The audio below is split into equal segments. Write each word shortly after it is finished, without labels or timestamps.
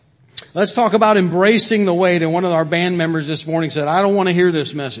Let's talk about embracing the wait. And one of our band members this morning said, I don't want to hear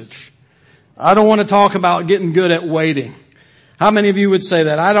this message. I don't want to talk about getting good at waiting. How many of you would say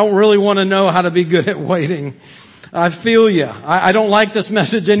that? I don't really want to know how to be good at waiting. I feel you. I don't like this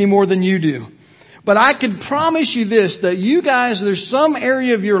message any more than you do. But I can promise you this, that you guys, there's some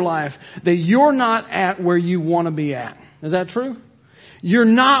area of your life that you're not at where you want to be at. Is that true? You're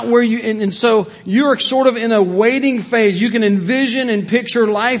not where you, and so you're sort of in a waiting phase. You can envision and picture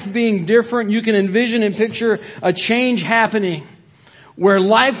life being different. You can envision and picture a change happening where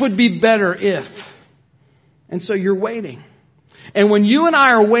life would be better if. And so you're waiting. And when you and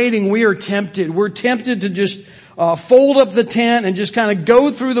I are waiting, we are tempted. We're tempted to just fold up the tent and just kind of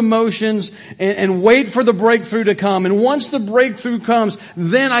go through the motions and wait for the breakthrough to come. And once the breakthrough comes,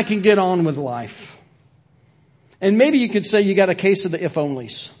 then I can get on with life. And maybe you could say you got a case of the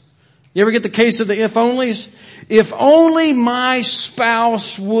if-onlys. You ever get the case of the if-onlys? If only my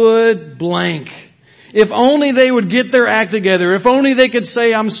spouse would blank. If only they would get their act together. If only they could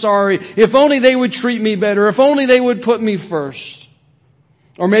say I'm sorry. If only they would treat me better. If only they would put me first.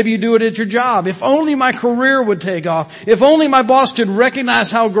 Or maybe you do it at your job. If only my career would take off. If only my boss could recognize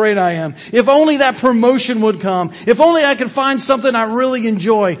how great I am. If only that promotion would come. If only I could find something I really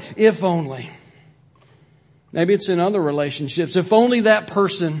enjoy. If only. Maybe it's in other relationships. If only that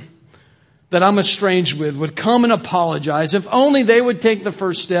person that I'm estranged with would come and apologize. If only they would take the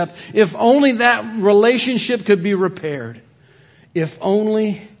first step. If only that relationship could be repaired. If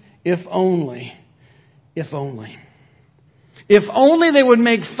only, if only, if only. If only they would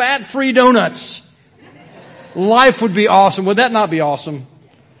make fat-free donuts. Life would be awesome. Would that not be awesome?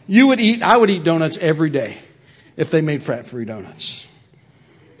 I would eat donuts every day if they made fat-free donuts.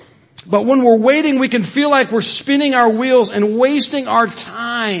 But when we're waiting, we can feel like we're spinning our wheels and wasting our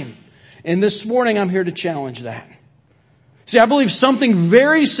time. And this morning, I'm here to challenge that. See, I believe something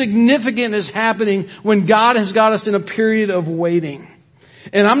very significant is happening when God has got us in a period of waiting.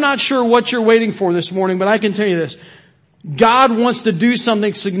 And I'm not sure what you're waiting for this morning, but I can tell you this. God wants to do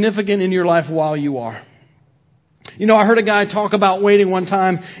something significant in your life while you are. You know, I heard a guy talk about waiting one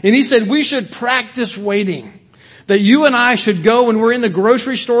time, and he said we should practice waiting. That you and I should go when we're in the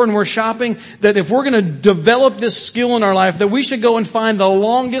grocery store and we're shopping, that if we're going to develop this skill in our life, that we should go and find the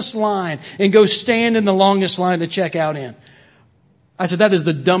longest line and go stand in the longest line to check out in. I said, that is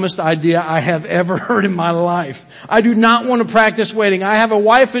the dumbest idea I have ever heard in my life. I do not want to practice waiting. I have a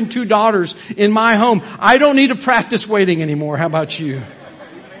wife and 2 daughters in my home. I don't need to practice waiting anymore. How about you?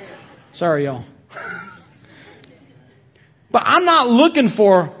 Sorry, y'all. But I'm not looking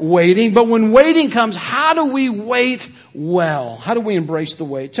for waiting, but when waiting comes, how do we wait well? How do we embrace the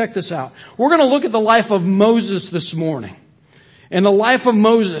wait? Check this out. We're going to look at the life of Moses this morning. In the life of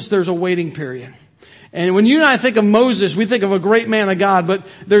Moses, there's a waiting period. And when you and I think of Moses, we think of a great man of God, but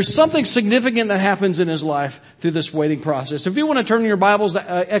there's something significant that happens in his life through this waiting process. If you want to turn in your Bibles to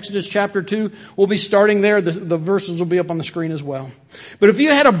Exodus chapter 2, we'll be starting there. The verses will be up on the screen as well. But if you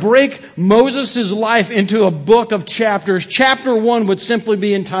had to break Moses' life into a book of chapters, chapter 1 would simply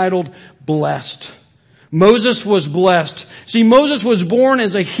be entitled Blessed. Moses was blessed. See, Moses was born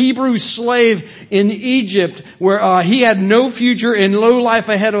as a Hebrew slave in Egypt where he had no future and no life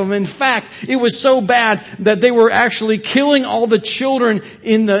ahead of him. In fact, it was so bad that they were actually killing all the children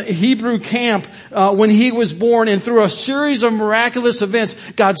in the Hebrew camp when he was born. And through a series of miraculous events,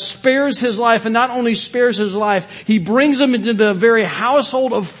 God spares his life, and not only spares his life, he brings him into the very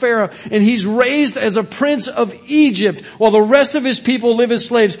household of Pharaoh, and he's raised as a prince of Egypt while the rest of his people live as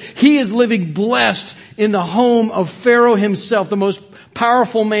slaves. He is living blessed in the home of Pharaoh himself, the most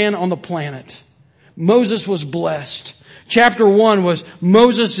powerful man on the planet. Moses was blessed. Chapter 1 was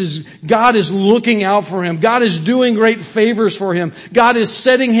God is looking out for him. God is doing great favors for him. God is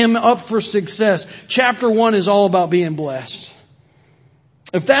setting him up for success. Chapter 1 is all about being blessed.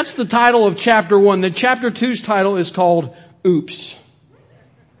 If that's the title of chapter 1, then chapter 2's title is called Oops.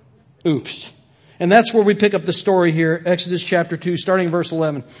 Oops. And that's where we pick up the story here, Exodus chapter 2, starting verse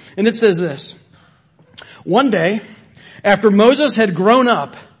 11. And it says this. One day, after Moses had grown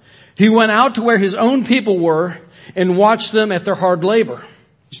up, he went out to where his own people were and watched them at their hard labor.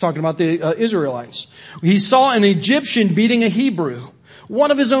 He's talking about the Israelites. He saw an Egyptian beating a Hebrew,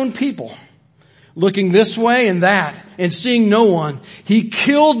 one of his own people. Looking this way and that and seeing no one, he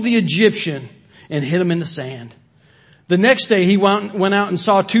killed the Egyptian and hid him in the sand. The next day he went out and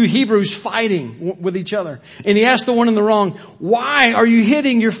saw 2 Hebrews fighting with each other. And he asked the one in the wrong, "Why are you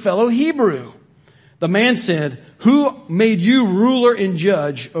hitting your fellow Hebrew?" The man said, "Who made you ruler and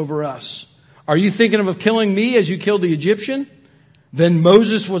judge over us? Are you thinking of killing me as you killed the Egyptian?" Then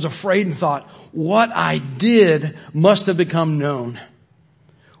Moses was afraid and thought, "What I did must have become known.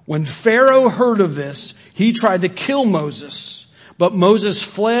 When Pharaoh heard of this, he tried to kill Moses. But Moses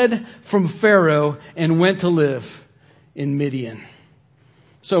fled from Pharaoh and went to live in Midian.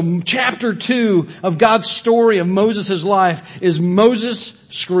 So chapter 2 of God's story of Moses' life is Moses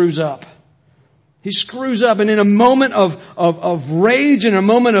screws up. He screws up, and in a moment of rage, in a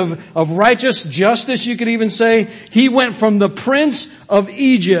moment of righteous justice, you could even say, he went from the prince of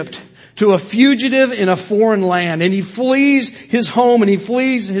Egypt to a fugitive in a foreign land. And he flees his home, and he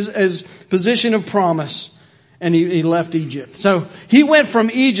flees his position of promise. And he left Egypt. So he went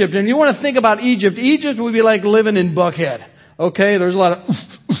from Egypt, and you want to think about Egypt. Egypt would be like living in Buckhead. Okay? There's a lot of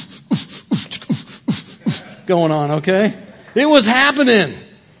going on, okay? It was happening.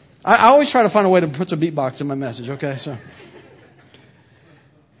 I always try to find a way to put some beatbox in my message, okay? So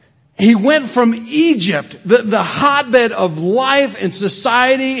he went from Egypt, the hotbed of life and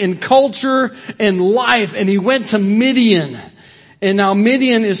society and culture and life, and he went to Midian. And now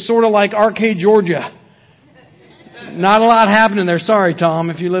Midian is sort of like Arcade, Georgia. Not a lot happening there. Sorry, Tom.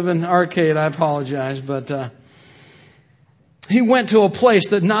 If you live in Arcade, I apologize. But he went to a place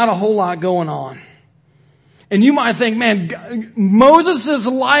that not a whole lot going on. And you might think, man, Moses'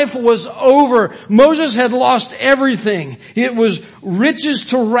 life was over. Moses had lost everything. It was riches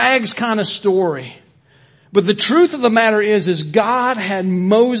to rags kind of story. But the truth of the matter is God had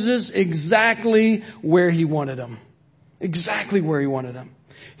Moses exactly where he wanted him. Exactly where he wanted him.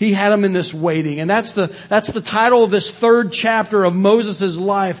 He had him in this waiting. And that's the title of this third chapter of Moses'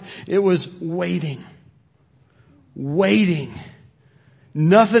 life. It was waiting. Waiting.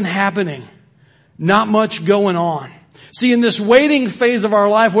 Nothing happening. Not much going on. See, in this waiting phase of our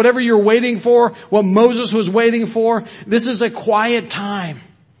life, whatever you're waiting for, what Moses was waiting for, this is a quiet time.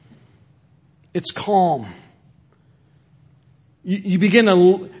 It's calm. You begin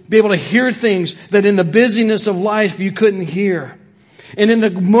to be able to hear things that in the busyness of life you couldn't hear. And in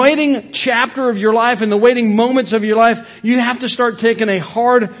the waiting chapter of your life, in the waiting moments of your life, you have to start taking a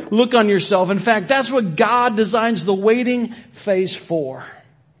hard look on yourself. In fact, that's what God designs the waiting phase for.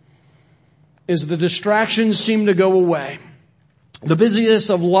 Is the distractions seem to go away. The busyness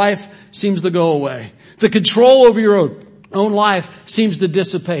of life seems to go away. The control over your own life seems to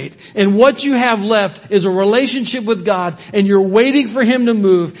dissipate. And what you have left is a relationship with God, and you're waiting for Him to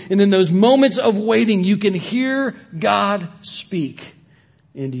move. And in those moments of waiting, you can hear God speak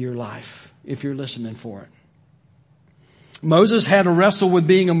into your life if you're listening for it. Moses had to wrestle with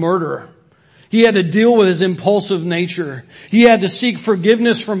being a murderer. He had to deal with his impulsive nature. He had to seek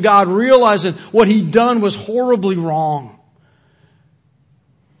forgiveness from God, realizing what he'd done was horribly wrong.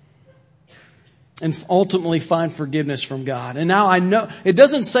 And ultimately find forgiveness from God. And now I know, it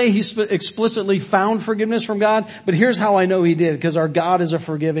doesn't say he explicitly found forgiveness from God, but here's how I know he did, because our God is a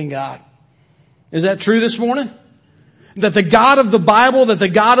forgiving God. Is that true this morning? That the God of the Bible, that the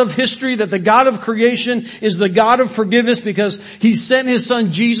God of history, that the God of creation is the God of forgiveness, because He sent His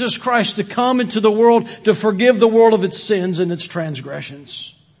Son Jesus Christ to come into the world to forgive the world of its sins and its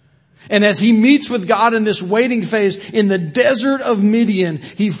transgressions. And as he meets with God in this waiting phase in the desert of Midian,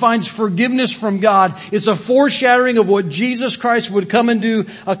 he finds forgiveness from God. It's a foreshadowing of what Jesus Christ would come and do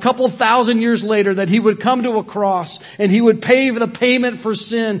a couple thousand years later, that He would come to a cross and He would pay the payment for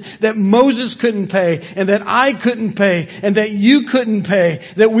sin that Moses couldn't pay, and that I couldn't pay, and that you couldn't pay,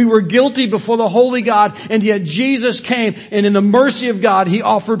 that we were guilty before the holy God, and yet Jesus came, and in the mercy of God, He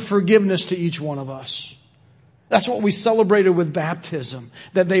offered forgiveness to each one of us. That's what we celebrated with baptism,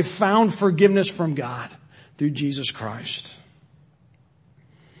 that they found forgiveness from God through Jesus Christ.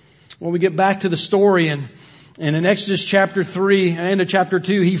 When we get back to the story, and in Exodus chapter 3 and into chapter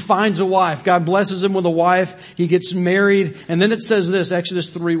 2, he finds a wife. God blesses him with a wife. He gets married. And then it says this,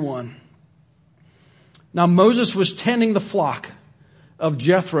 Exodus 3:1. Now Moses was tending the flock of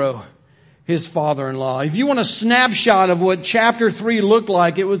Jethro, his father-in-law. If you want a snapshot of what chapter 3 looked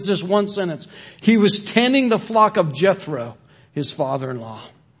like, it was just one sentence. He was tending the flock of Jethro, his father-in-law.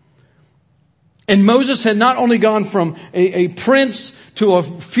 And Moses had not only gone from a prince to a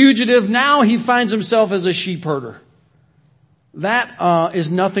fugitive, now he finds himself as a sheep herder. That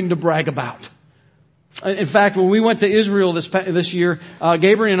is nothing to brag about. In fact, when we went to Israel this year,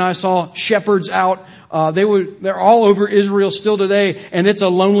 Gabriel and I saw shepherds out. They're all over Israel still today, and it's a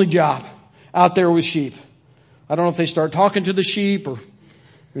lonely job out there with sheep. I don't know if they start talking to the sheep or,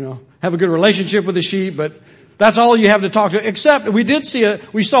 have a good relationship with the sheep, but that's all you have to talk to. Except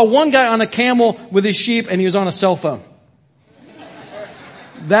we saw one guy on a camel with his sheep, and he was on a cell phone.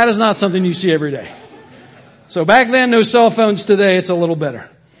 That is not something you see every day. So back then, no cell phones. Today, it's a little better.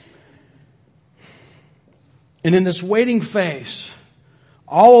 And in this waiting phase,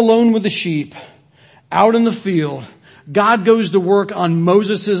 all alone with the sheep, out in the field, God goes to work on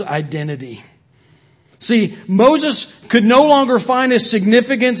Moses' identity. See, Moses could no longer find his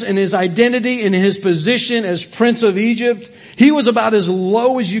significance and his identity in his position as Prince of Egypt. He was about as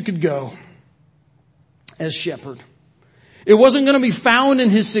low as you could go as shepherd. It wasn't going to be found in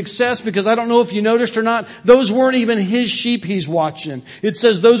his success, because I don't know if you noticed or not, those weren't even his sheep he's watching. It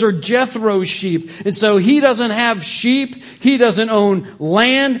says those are Jethro's sheep. And so he doesn't have sheep. He doesn't own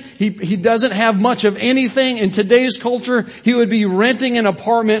land. He doesn't have much of anything. In today's culture, he would be renting an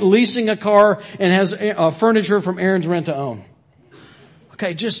apartment, leasing a car, and has furniture from Aaron's Rent to Own.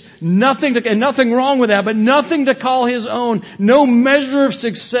 Okay, just nothing and nothing wrong with that, but nothing to call his own. No measure of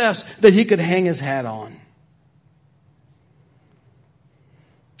success that he could hang his hat on.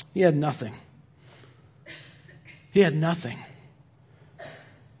 He had nothing. He had nothing.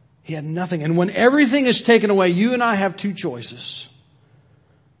 He had nothing. And when everything is taken away, you and I have two choices.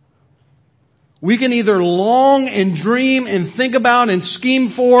 We can either long and dream and think about and scheme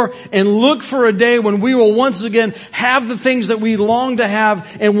for and look for a day when we will once again have the things that we long to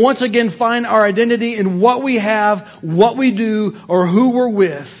have, and once again find our identity in what we have, what we do, or who we're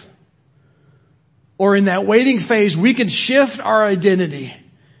with. Or in that waiting phase, we can shift our identity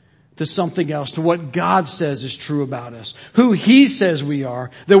to something else, to what God says is true about us, who He says we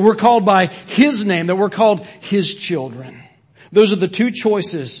are, that we're called by His name, that we're called His children. Those are the two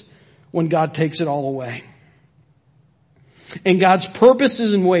choices when God takes it all away. And God's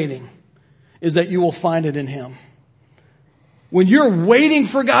purposes in waiting is that you will find it in Him. When you're waiting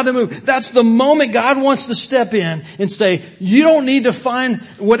for God to move, that's the moment God wants to step in and say, you don't need to find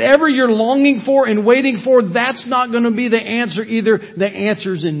whatever you're longing for and waiting for. That's not going to be the answer either. The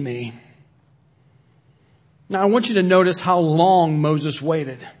answer's in me. Now I want you to notice how long Moses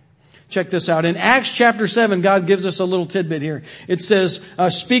waited. Check this out. In Acts chapter 7, God gives us a little tidbit here. It says,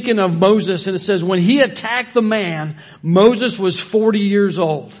 speaking of Moses, and it says, when he attacked the man, Moses was 40 years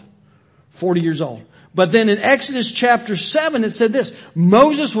old. 40 years old. But then in Exodus chapter 7, it said this,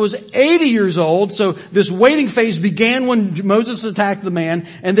 Moses was 80 years old, so this waiting phase began when Moses attacked the man,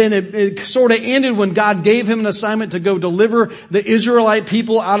 and then it sort of ended when God gave him an assignment to go deliver the Israelite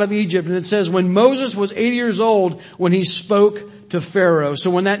people out of Egypt. And it says when Moses was 80 years old when he spoke to Pharaoh.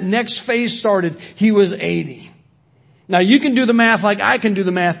 So when that next phase started, he was 80. Now you can do the math like I can do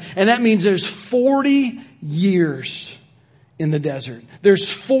the math, and that means there's 40 years in the desert.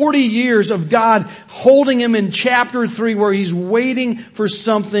 There's 40 years of God holding him in chapter 3 where he's waiting for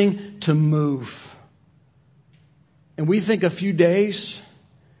something to move. And we think a few days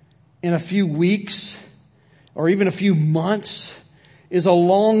and a few weeks or even a few months is a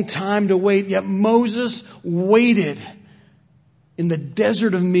long time to wait. Yet Moses waited in the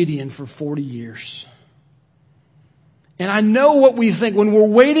desert of Midian for 40 years. And I know what we think when we're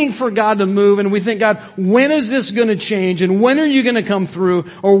waiting for God to move, and we think, God, when is this going to change? And when are you going to come through?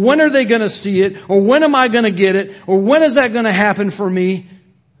 Or when are they going to see it? Or when am I going to get it? Or when is that going to happen for me?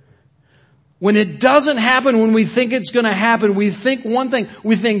 When it doesn't happen, when we think it's going to happen, we think one thing.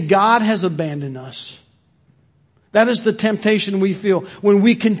 We think God has abandoned us. That is the temptation we feel. When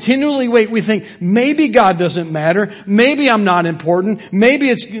we continually wait, we think, maybe God doesn't matter. Maybe I'm not important. Maybe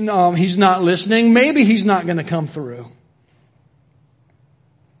He's not listening. Maybe He's not going to come through.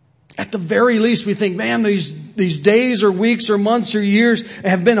 At the very least, we think, man, these days or weeks or months or years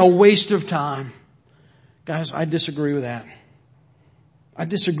have been a waste of time. Guys, I disagree with that. I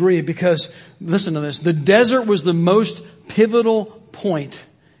disagree because, listen to this, the desert was the most pivotal point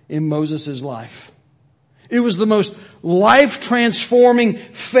in Moses' life. It was the most life-transforming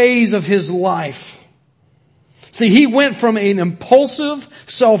phase of his life. See, he went from an impulsive,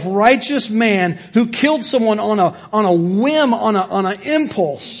 self-righteous man who killed someone on a whim, on an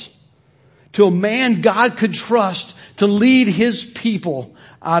impulse, to a man God could trust to lead His people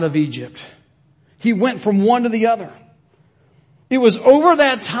out of Egypt. He went from one to the other. It was over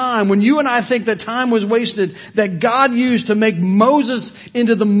that time when you and I think that time was wasted that God used to make Moses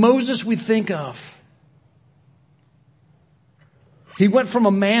into the Moses we think of. He went from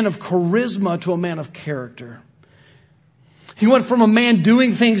a man of charisma to a man of character. He went from a man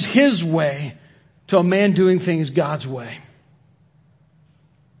doing things his way to a man doing things God's way.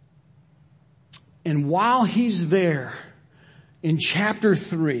 And while he's there in chapter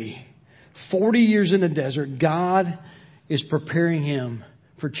 3, 40 years in the desert, God is preparing him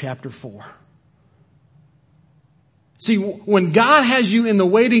for chapter 4. See, when God has you in the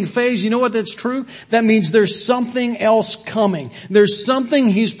waiting phase, you know what that's true? That means there's something else coming. There's something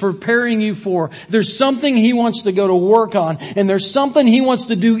He's preparing you for. There's something He wants to go to work on. And there's something He wants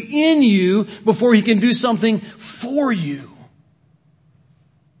to do in you before He can do something for you.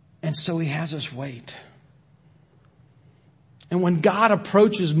 And so He has us wait. And when God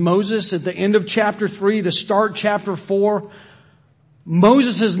approaches Moses at the end of chapter 3 to start chapter 4,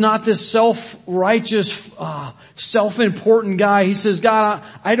 Moses is not this self-righteous, self-important guy. He says, God,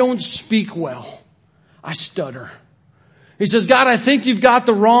 I don't speak well. I stutter. He says, God, I think you've got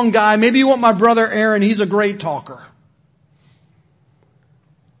the wrong guy. Maybe you want my brother Aaron. He's a great talker.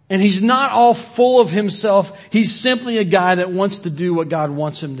 And he's not all full of himself. He's simply a guy that wants to do what God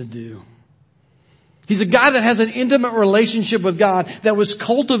wants him to do. He's a guy that has an intimate relationship with God that was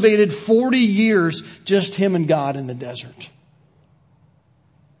cultivated 40 years, just him and God in the desert.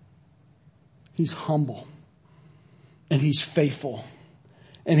 He's humble. And he's faithful.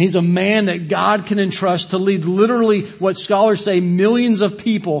 And he's a man that God can entrust to lead literally what scholars say millions of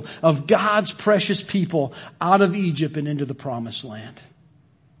people, of God's precious people, out of Egypt and into the promised land.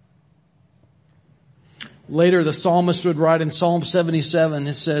 Later, the psalmist would write in Psalm 77,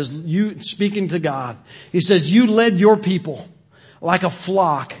 it says, speaking to God, he says, you led your people like a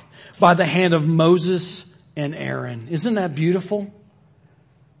flock by the hand of Moses and Aaron. Isn't that beautiful?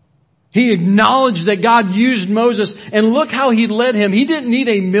 He acknowledged that God used Moses, and look how he led him. He didn't need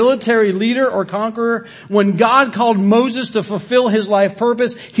a military leader or conqueror. When God called Moses to fulfill his life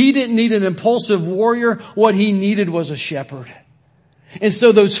purpose, he didn't need an impulsive warrior. What he needed was a shepherd. And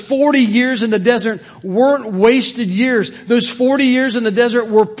so those 40 years in the desert weren't wasted years. Those 40 years in the desert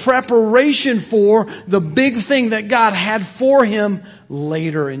were preparation for the big thing that God had for him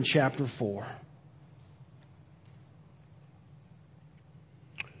later in chapter 4.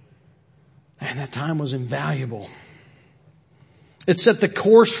 And that time was invaluable. It set the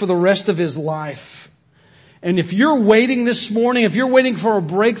course for the rest of his life. And if you're waiting this morning, if you're waiting for a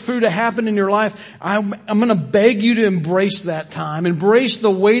breakthrough to happen in your life, I'm going to beg you to embrace that time. Embrace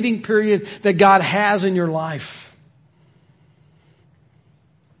the waiting period that God has in your life.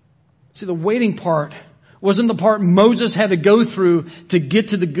 See, the waiting part wasn't the part Moses had to go through to get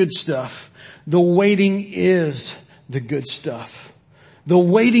to the good stuff. The waiting is the good stuff. The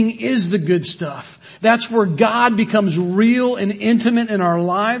waiting is the good stuff. That's where God becomes real and intimate in our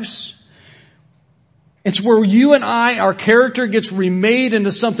lives. It's where you and I, our character gets remade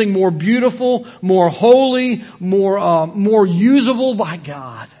into something more beautiful, more holy, more usable by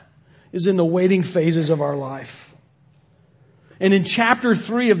God, is in the waiting phases of our life. And in chapter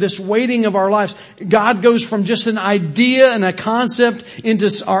 3 of this waiting of our lives, God goes from just an idea and a concept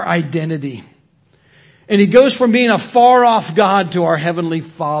into our identity. And he goes from being a far off God to our heavenly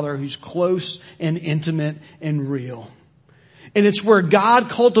Father who's close and intimate and real. And it's where God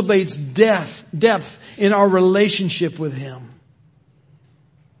cultivates depth in our relationship with him.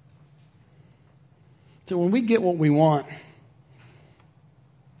 So when we get what we want,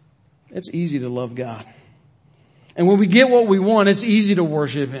 it's easy to love God. And when we get what we want, it's easy to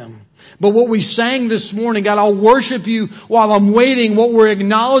worship him. But what we sang this morning, God, I'll worship you while I'm waiting. What we're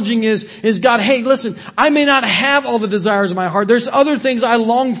acknowledging is God, hey, listen, I may not have all the desires of my heart. There's other things I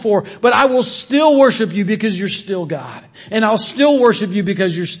long for, but I will still worship you because you're still God. And I'll still worship you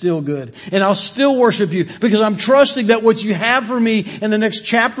because you're still good. And I'll still worship you because I'm trusting that what you have for me in the next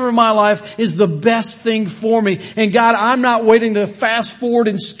chapter of my life is the best thing for me. And God, I'm not waiting to fast forward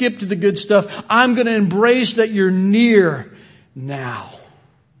and skip to the good stuff. I'm going to embrace that you're near now.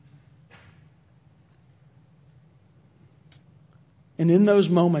 And in those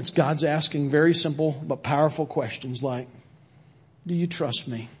moments, God's asking very simple but powerful questions like, do you trust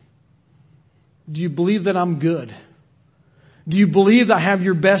me? Do you believe that I'm good? Do you believe that I have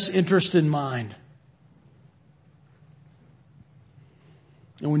your best interest in mind?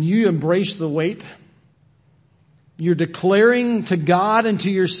 And when you embrace the wait, you're declaring to God and to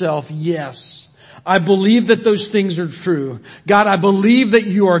yourself, yes, I believe that those things are true. God, I believe that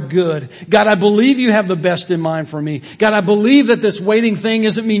you are good. God, I believe you have the best in mind for me. God, I believe that this waiting thing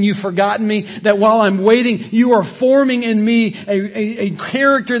doesn't mean you've forgotten me, that while I'm waiting, you are forming in me a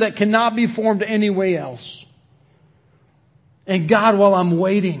character that cannot be formed any way else. And God, while I'm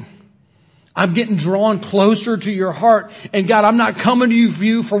waiting, I'm getting drawn closer to your heart. And God, I'm not coming to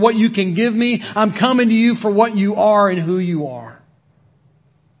you for what you can give me. I'm coming to you for what you are and who you are.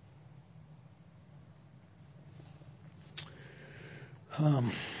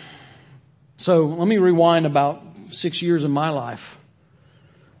 So let me rewind about 6 years of my life.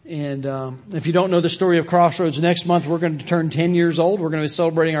 And if you don't know the story of Crossroads, next month we're going to turn 10 years old. We're going to be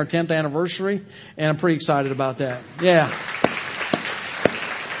celebrating our 10th anniversary. And I'm pretty excited about that. Yeah.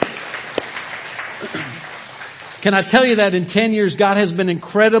 Can I tell you that in 10 years, God has been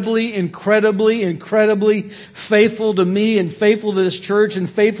incredibly faithful to me and faithful to this church and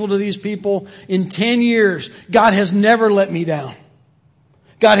faithful to these people. In 10 years, God has never let me down.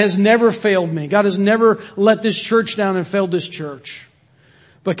 God has never failed me. God has never let this church down and failed this church.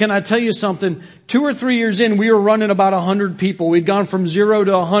 But can I tell you something? 2 or 3 years in, we were running about 100 people. We'd gone from 0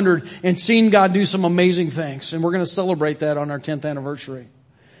 to 100 and seen God do some amazing things. And we're going to celebrate that on our 10th anniversary.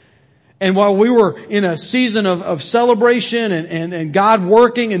 And while we were in a season of celebration and God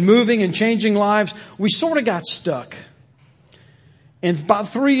working and moving and changing lives, we sort of got stuck. And about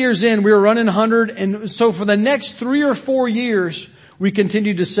 3 years in, we were running 100. And so for the next 3 or 4 years, we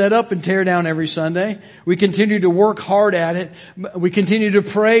continued to set up and tear down every Sunday. We continued to work hard at it. We continued to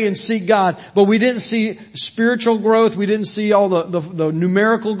pray and seek God. But we didn't see spiritual growth. We didn't see all the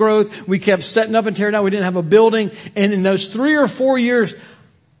numerical growth. We kept setting up and tearing down. We didn't have a building. And in those 3 or 4 years,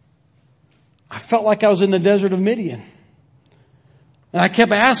 I felt like I was in the desert of Midian. And I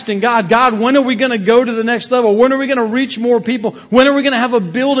kept asking God, when are we going to go to the next level? When are we going to reach more people? When are we going to have a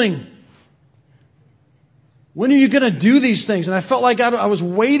building? When are you going to do these things? And I felt like I was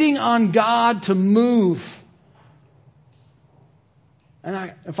waiting on God to move.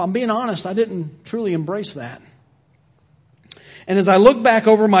 And if I'm being honest, I didn't truly embrace that. And as I look back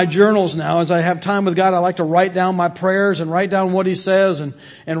over my journals now, as I have time with God, I like to write down my prayers and write down what He says and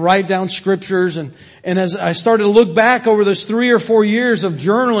write down scriptures. And as I started to look back over those 3 or 4 years of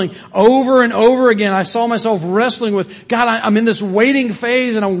journaling over and over again, I saw myself wrestling with, God, I'm in this waiting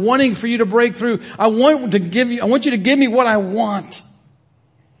phase and I'm wanting for you to break through. I want you to give me what I want.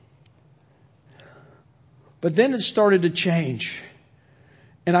 But then it started to change.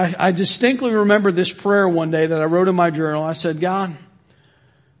 And I distinctly remember this prayer one day that I wrote in my journal. I said, God,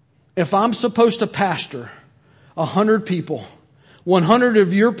 if I'm supposed to pastor 100 people, 100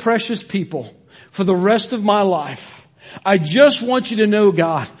 of your precious people for the rest of my life, I just want you to know,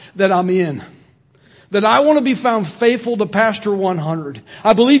 God, that I'm in. That I want to be found faithful to pastor 100.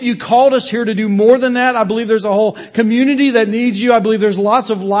 I believe you called us here to do more than that. I believe there's a whole community that needs you. I believe there's lots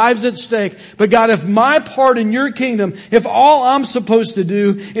of lives at stake. But God, if my part in your kingdom, if all I'm supposed to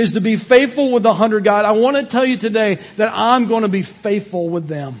do is to be faithful with the 100, God, I want to tell you today that I'm going to be faithful with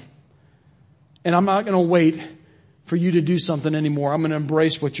them. And I'm not going to wait for you to do something anymore. I'm going to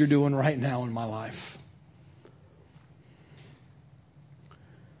embrace what you're doing right now in my life.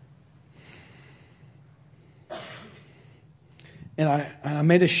 And I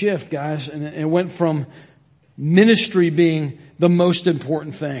made a shift, guys, and it went from ministry being the most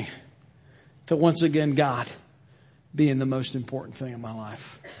important thing to once again God being the most important thing in my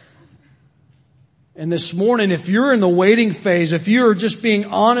life. And this morning, if you're in the waiting phase, if you're just being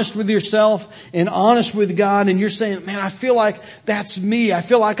honest with yourself and honest with God, and you're saying, man, I feel like that's me. I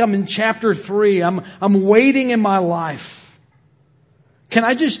feel like I'm in chapter 3. I'm waiting in my life. Can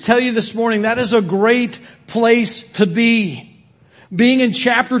I just tell you this morning, that is a great place to be. Being in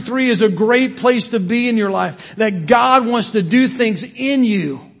chapter 3 is a great place to be in your life. That God wants to do things in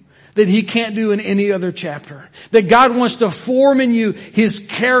you that He can't do in any other chapter. That God wants to form in you His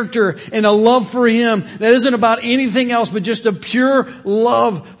character and a love for Him that isn't about anything else but just a pure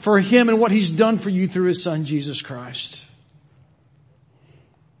love for Him and what He's done for you through His Son, Jesus Christ.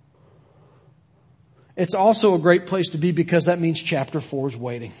 It's also a great place to be because that means chapter 4 is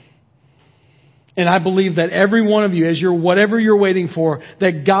waiting. And I believe that every one of you, as whatever you're waiting for,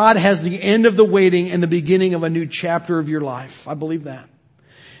 that God has the end of the waiting and the beginning of a new chapter of your life. I believe that.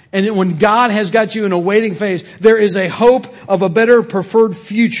 And when God has got you in a waiting phase, there is a hope of a better preferred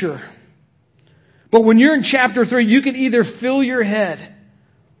future. But when you're in chapter 3, you can either fill your head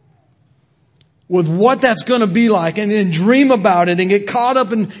with what that's going to be like and then dream about it and get caught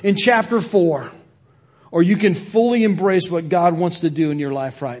up in chapter 4. Or you can fully embrace what God wants to do in your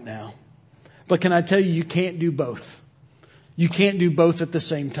life right now. But can I tell you, you can't do both. You can't do both at the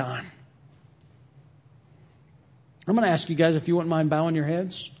same time. I'm going to ask you guys if you wouldn't mind bowing your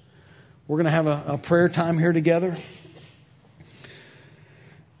heads. We're going to have a prayer time here together.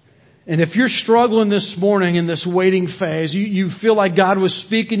 And if you're struggling this morning in this waiting phase, you feel like God was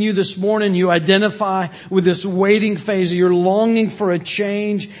speaking to you this morning, you identify with this waiting phase, you're longing for a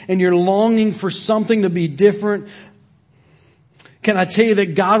change and you're longing for something to be different. Can I tell you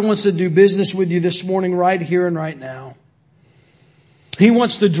that God wants to do business with you this morning right here and right now? He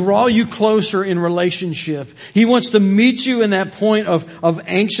wants to draw you closer in relationship. He wants to meet you in that point of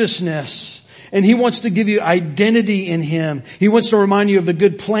anxiousness. And He wants to give you identity in Him. He wants to remind you of the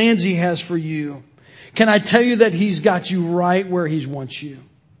good plans He has for you. Can I tell you that He's got you right where He wants you?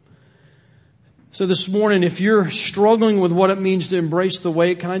 So this morning, if you're struggling with what it means to embrace the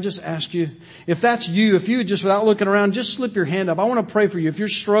weight, can I just ask you, if that's you, if you would just, without looking around, just slip your hand up. I want to pray for you. If you're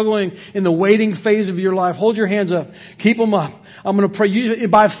struggling in the waiting phase of your life, hold your hands up. Keep them up. I'm going to pray. You,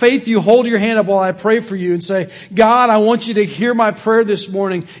 by faith, you hold your hand up while I pray for you and say, God, I want you to hear my prayer this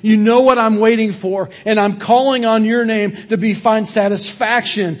morning. You know what I'm waiting for, and I'm calling on your name to find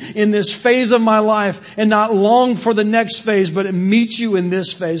satisfaction in this phase of my life and not long for the next phase, but meet you in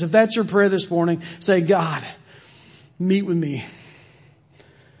this phase. If that's your prayer this morning, say, God, meet with me.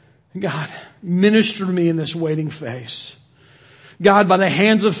 God, minister to me in this waiting phase. God, by the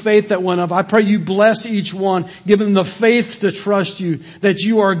hands of faith that went up, I pray you bless each one, give them the faith to trust you, that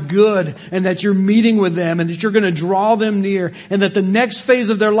you are good and that you're meeting with them and that you're going to draw them near and that the next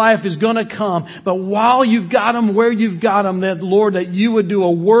phase of their life is going to come. But while you've got them where you've got them, that Lord, that you would do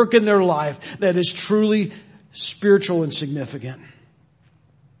a work in their life that is truly spiritual and significant.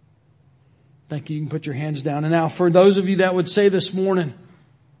 Thank you. You can put your hands down. And now for those of you that would say this morning,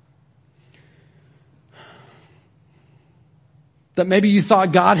 that maybe you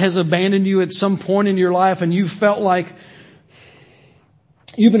thought God has abandoned you at some point in your life and you felt like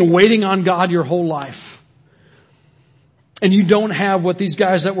you've been waiting on God your whole life. And you don't have what these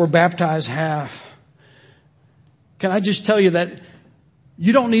guys that were baptized have. Can I just tell you that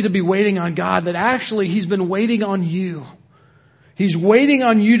you don't need to be waiting on God, that actually He's been waiting on you. He's waiting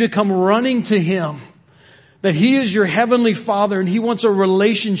on you to come running to Him. That He is your heavenly Father and He wants a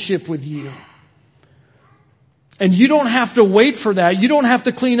relationship with you. And you don't have to wait for that. You don't have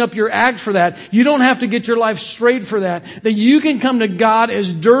to clean up your act for that. You don't have to get your life straight for that. That you can come to God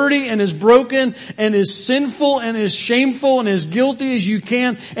as dirty and as broken and as sinful and as shameful and as guilty as you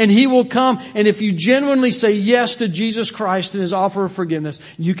can. And He will come. And if you genuinely say yes to Jesus Christ and His offer of forgiveness,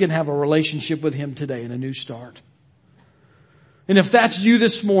 you can have a relationship with Him today and a new start. And if that's you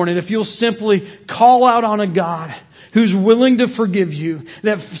this morning, if you'll simply call out on a God who's willing to forgive you,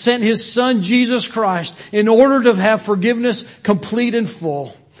 that sent His Son Jesus Christ in order to have forgiveness complete and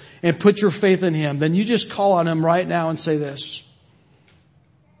full, and put your faith in Him, then you just call on Him right now and say this: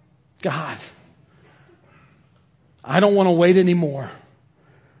 God, I don't want to wait anymore.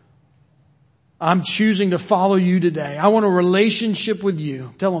 I'm choosing to follow you today. I want a relationship with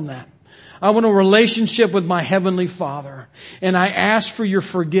you. Tell Him that. I want a relationship with my Heavenly Father. And I ask for your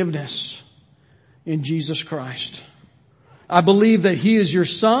forgiveness in Jesus Christ. I believe that He is your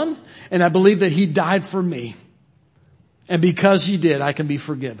Son, and I believe that He died for me. And because He did, I can be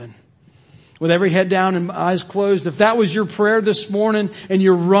forgiven. With every head down and eyes closed, if that was your prayer this morning and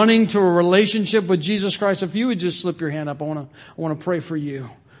you're running to a relationship with Jesus Christ, if you would just slip your hand up, I want to pray for you.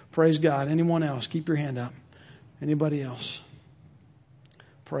 Praise God. Anyone else? Keep your hand up. Anybody else?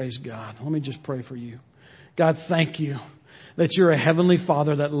 Praise God. Let me just pray for you. God, thank you that you're a Heavenly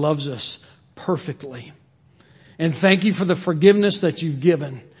Father that loves us perfectly. And thank you for the forgiveness that you've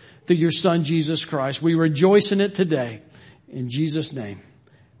given through your Son, Jesus Christ. We rejoice in it today. In Jesus' name,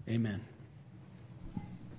 amen.